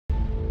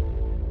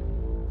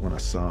When I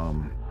saw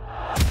him,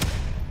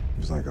 it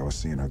was like I was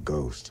seeing a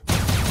ghost.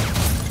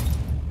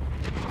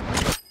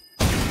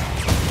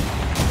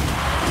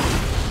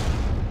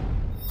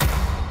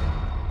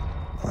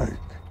 Like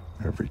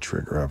every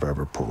trigger I've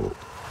ever pulled.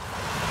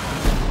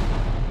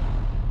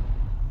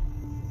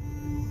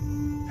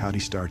 How'd he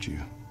start you?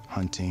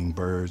 Hunting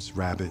birds,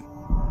 rabbit?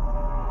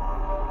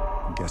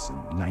 I'm guessing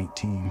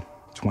 19,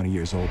 20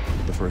 years old,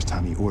 the first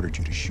time he ordered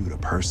you to shoot a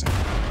person.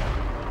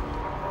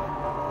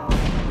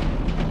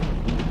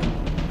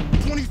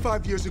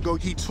 25 years ago,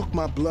 he took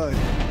my blood.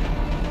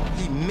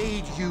 He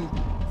made you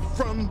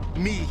from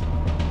me.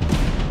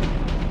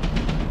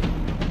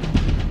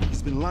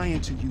 He's been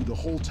lying to you the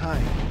whole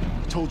time.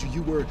 He told you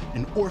you were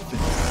an orphan.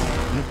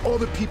 And of all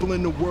the people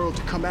in the world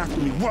to come after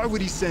me, why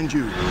would he send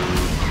you?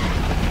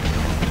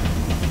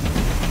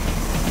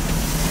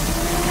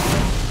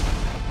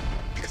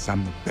 Because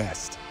I'm the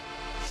best.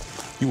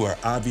 You are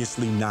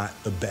obviously not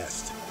the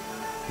best.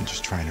 You're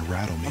just trying to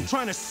rattle me. I'm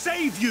trying to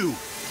save you!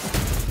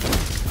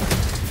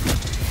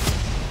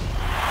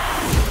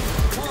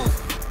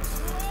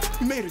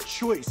 You made a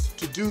choice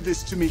to do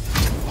this to me.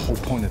 The whole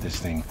point of this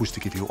thing was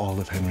to give you all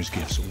of Henry's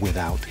gifts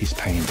without his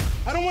pain.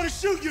 I don't want to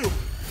shoot you!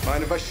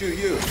 Mind if I shoot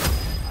you?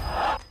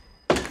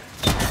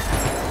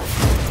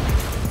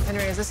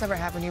 Henry, has this ever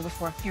happened to you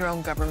before? Your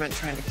own government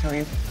trying to kill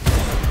you?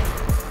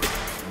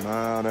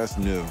 Nah, that's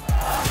new.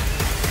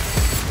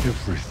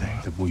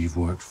 Everything that we've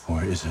worked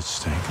for is at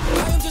stake.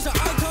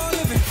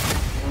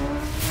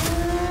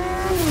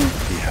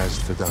 He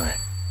has to die.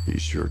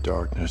 He's your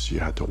darkness. You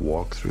had to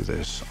walk through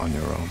this on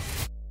your own.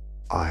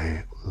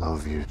 I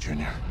love you,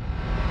 Junior.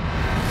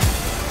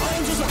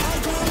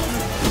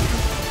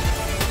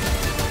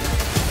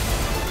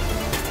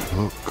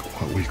 Look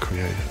what we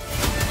created.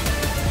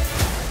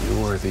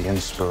 You were the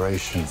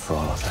inspiration for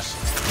all of this.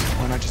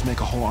 Why not just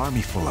make a whole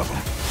army full of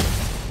them?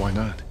 Why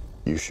not?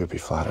 You should be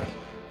flattered.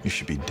 You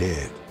should be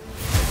dead.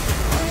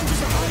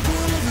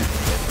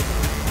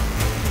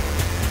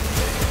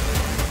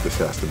 This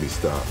has to be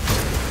stopped.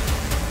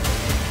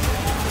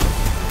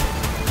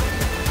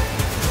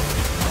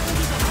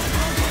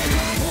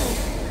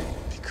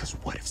 Because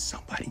what if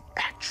somebody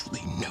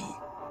actually knew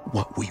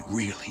what we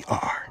really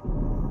are?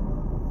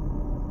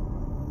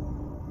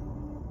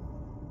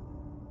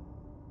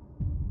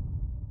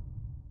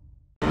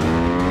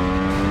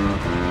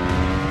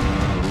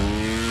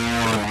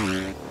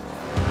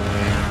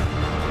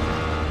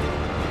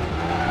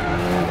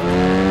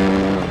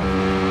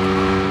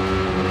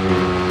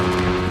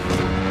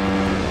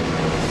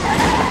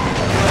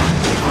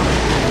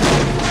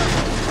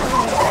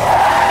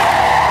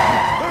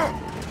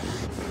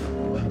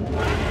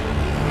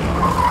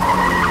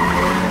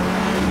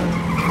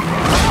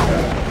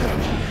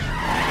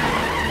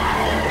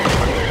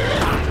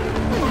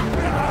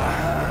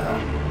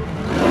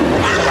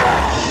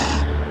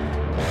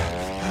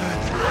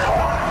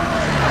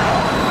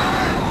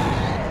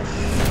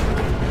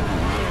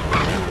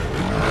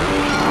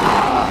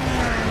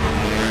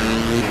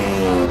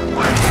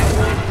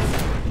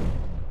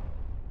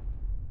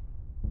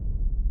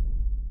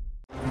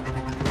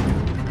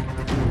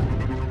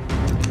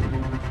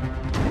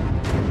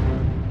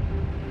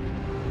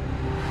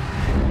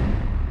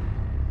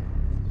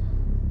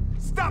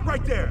 Stop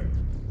right there!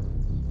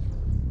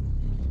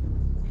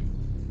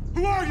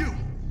 Who are you?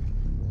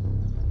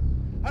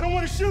 I don't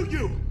want to shoot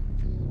you!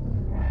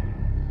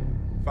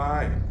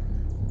 Fine.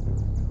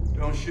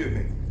 Don't shoot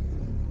me.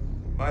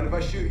 Mind if I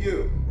shoot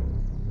you?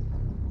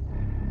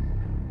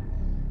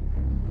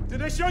 Did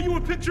they show you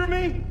a picture of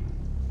me?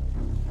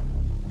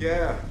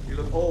 Yeah, you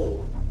look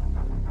old.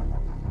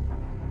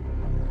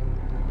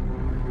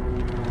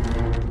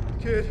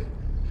 Kid,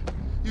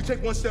 you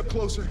take one step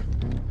closer.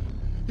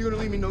 You're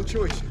gonna leave me no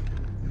choice.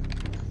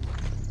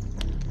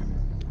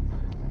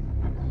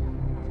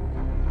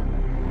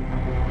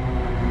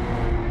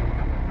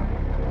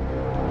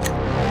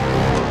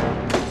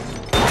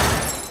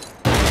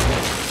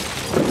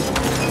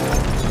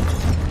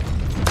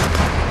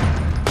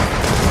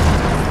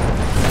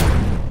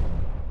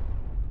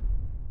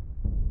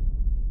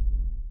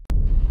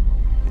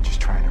 You're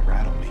just trying to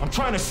rattle me. I'm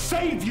trying to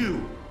save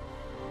you!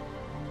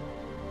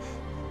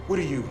 What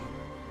are you,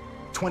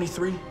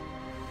 23?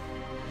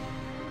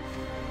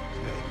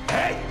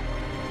 Hey!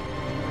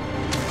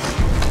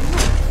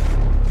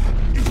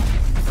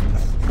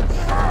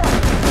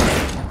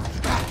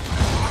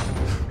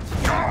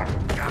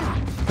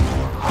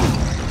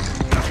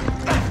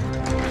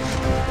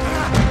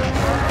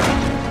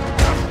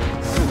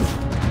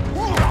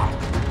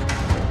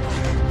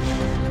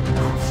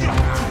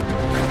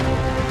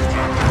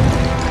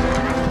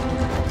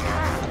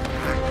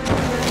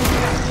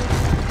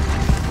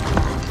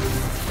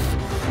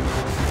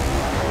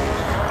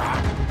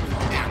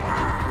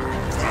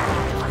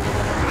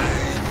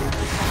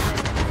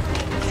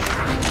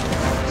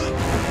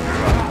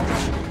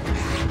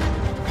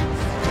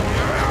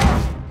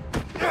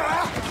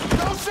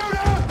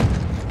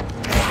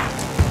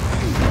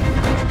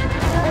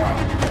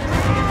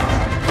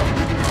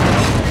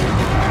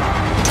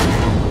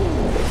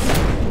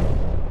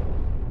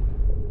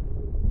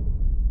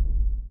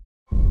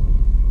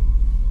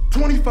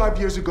 25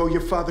 years ago, your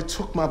father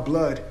took my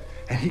blood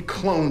and he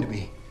cloned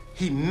me.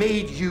 He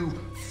made you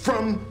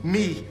from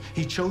me.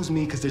 He chose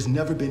me because there's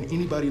never been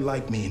anybody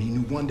like me, and he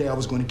knew one day I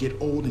was going to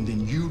get old and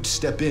then you'd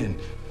step in.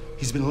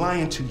 He's been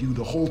lying to you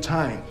the whole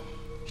time.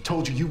 He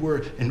told you you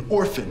were an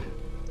orphan.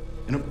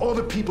 And of all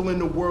the people in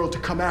the world to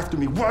come after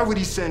me, why would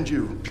he send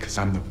you? Because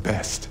I'm the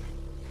best.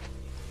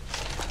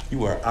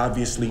 You are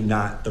obviously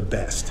not the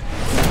best.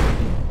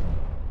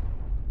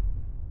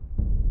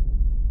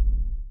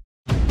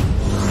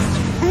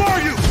 Who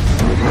are you?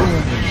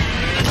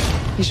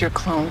 He's your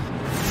clone.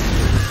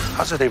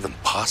 How's that even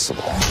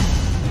possible?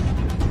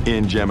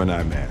 In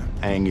Gemini Man,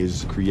 Aang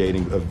is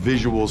creating a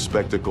visual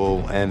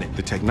spectacle, and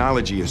the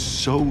technology is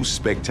so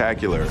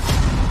spectacular.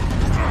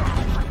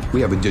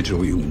 We have a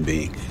digital human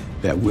being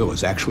that Will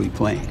is actually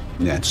playing,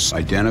 and that's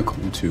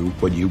identical to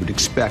what you would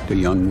expect a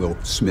young Will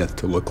Smith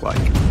to look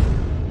like.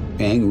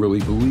 Aang really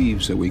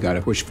believes that we got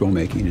to push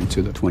filmmaking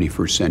into the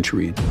 21st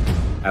century.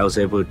 I was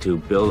able to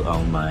build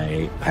on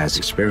my past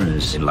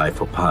experience in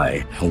Life of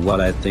Pi and what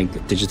I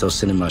think digital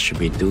cinema should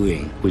be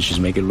doing, which is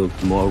make it look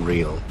more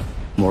real,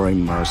 more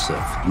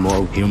immersive,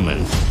 more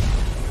human.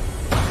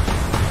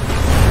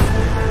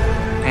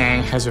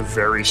 Aang has a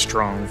very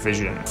strong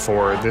vision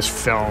for this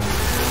film.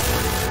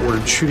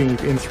 We're shooting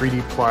in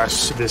 3D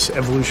plus, this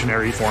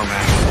evolutionary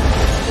format,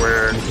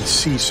 where you can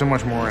see so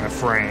much more in a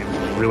frame.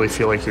 You really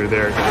feel like you're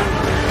there.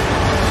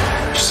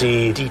 You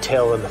see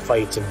detail in the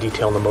fights and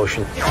detail in the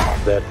motion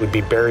that would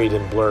be buried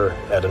in blur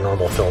at a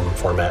normal film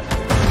format.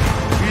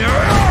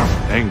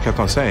 Aang kept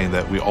on saying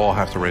that we all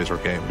have to raise our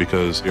game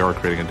because we are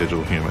creating a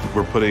digital human.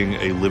 We're putting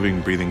a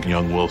living, breathing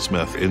young Will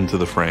Smith into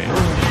the frame.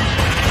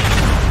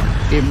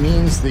 It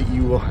means that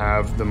you will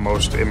have the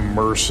most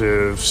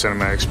immersive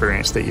cinema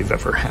experience that you've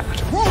ever had.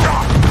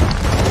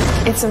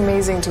 It's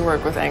amazing to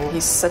work with Aang.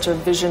 He's such a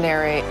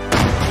visionary.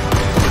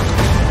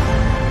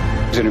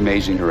 He's an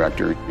amazing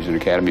director. He's an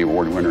Academy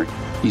Award winner.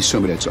 He's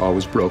somebody that's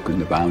always broken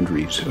the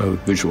boundaries of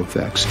visual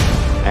effects.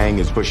 Aang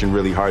is pushing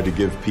really hard to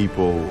give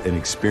people an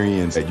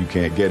experience that you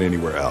can't get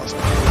anywhere else.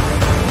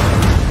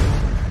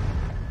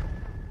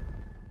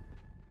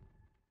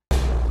 I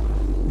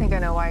think I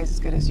know why he's as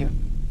good as you.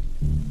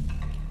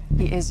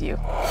 He is you.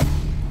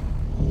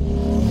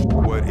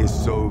 What is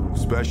so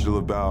special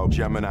about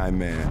Gemini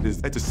Man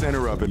is at the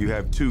center of it, you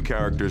have two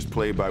characters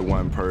played by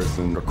one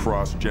person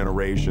across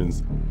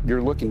generations.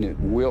 You're looking at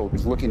Will,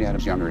 who's looking at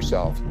his younger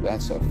self.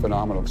 That's a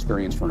phenomenal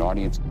experience for an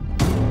audience.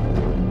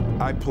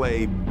 I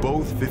play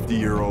both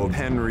 50-year-old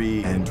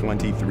Henry and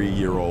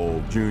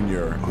 23-year-old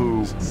Junior,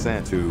 who's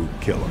sent to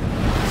kill him.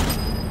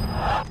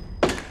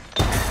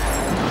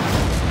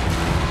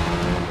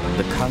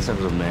 The concept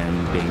of a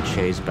man being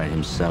chased by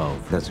himself,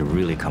 that's a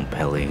really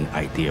compelling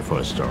idea for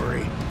a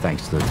story.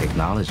 Thanks to the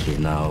technology,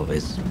 now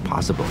it's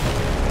possible.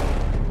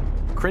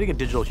 Creating a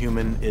digital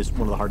human is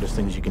one of the hardest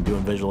things you can do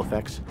in visual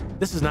effects.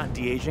 This is not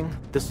de-aging.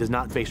 This is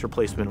not face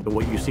replacement.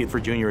 What you see for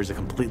Junior is a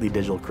completely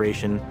digital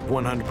creation,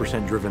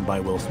 100% driven by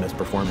Will Smith's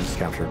performance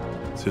capture.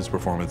 It's his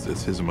performance,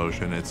 it's his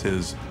emotion, it's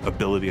his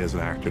ability as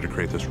an actor to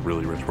create this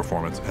really rich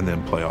performance and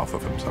then play off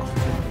of himself.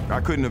 I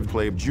couldn't have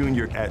played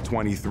Junior at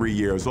 23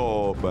 years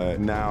old,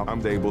 but now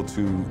I'm able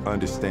to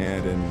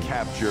understand and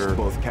capture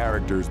both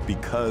characters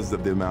because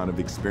of the amount of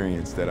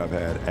experience that I've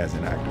had as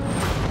an actor.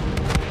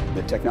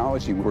 The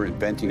technology we're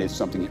inventing is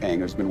something Aang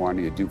has been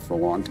wanting to do for a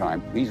long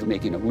time. He's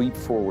making a leap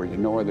forward that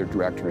no other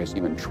director has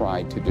even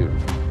tried to do.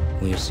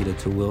 When you see the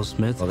two Will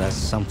Smith, well, that's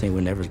something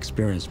we never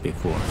experienced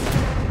before.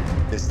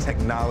 This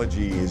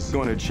technology is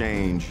going to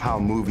change how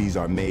movies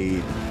are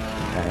made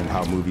and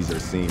how movies are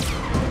seen.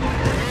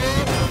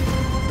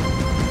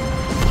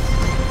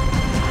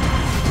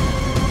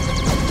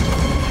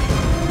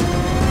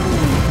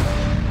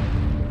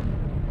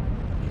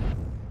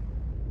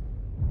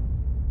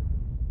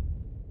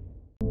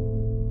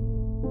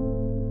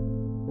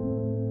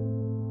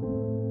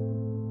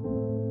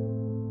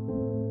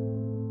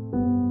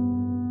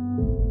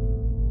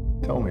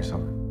 Tell me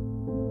something.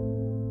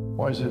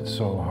 Why is it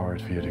so hard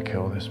for you to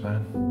kill this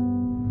man?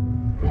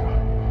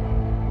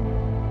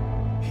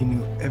 He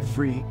knew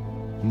every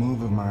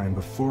move of mine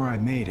before I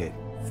made it.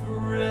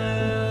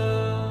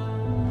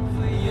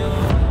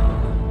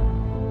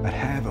 I'd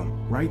have him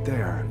right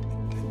there.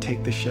 I'd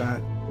take the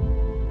shot.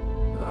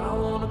 I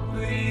wanna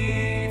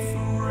be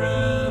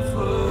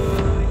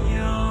forever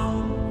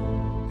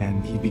young.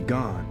 And he'd be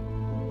gone,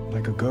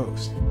 like a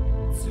ghost.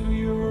 Do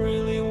you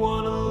really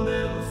wanna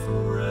live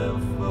forever?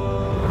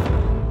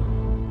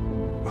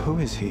 Who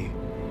is he? Do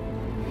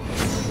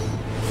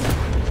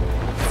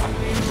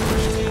you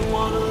really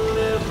wanna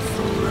live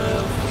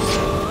forever?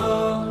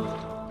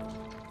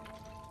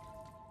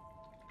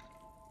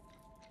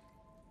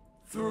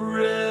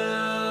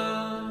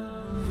 Forever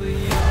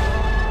young.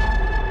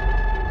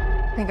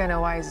 I think I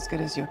know why he's as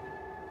good as you.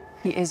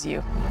 He is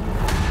you.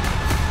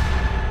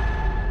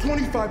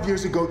 25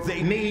 years ago,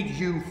 they made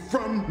you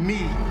from me.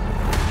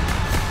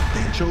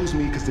 They chose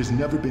me because there's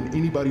never been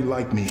anybody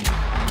like me.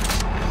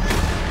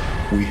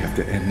 We have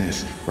to end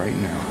this right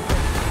now.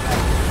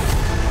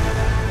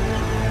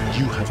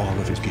 You have all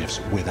of his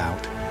gifts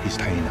without his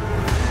pain.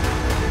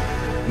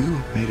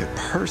 You made a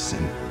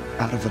person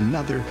out of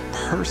another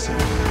person.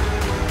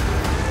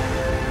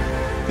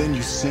 Then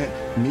you sent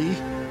me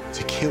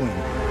to kill him.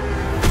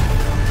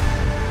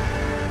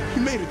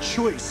 You made a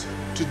choice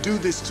to do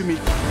this to me.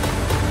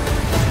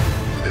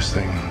 This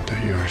thing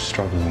that you're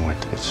struggling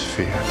with, it's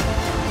fear.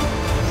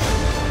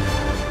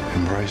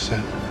 Embrace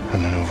it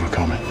and then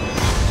overcome it.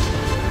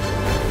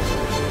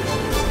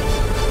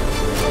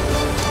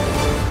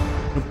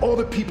 Of all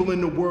the people in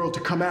the world to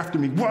come after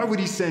me, why would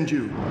he send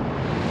you?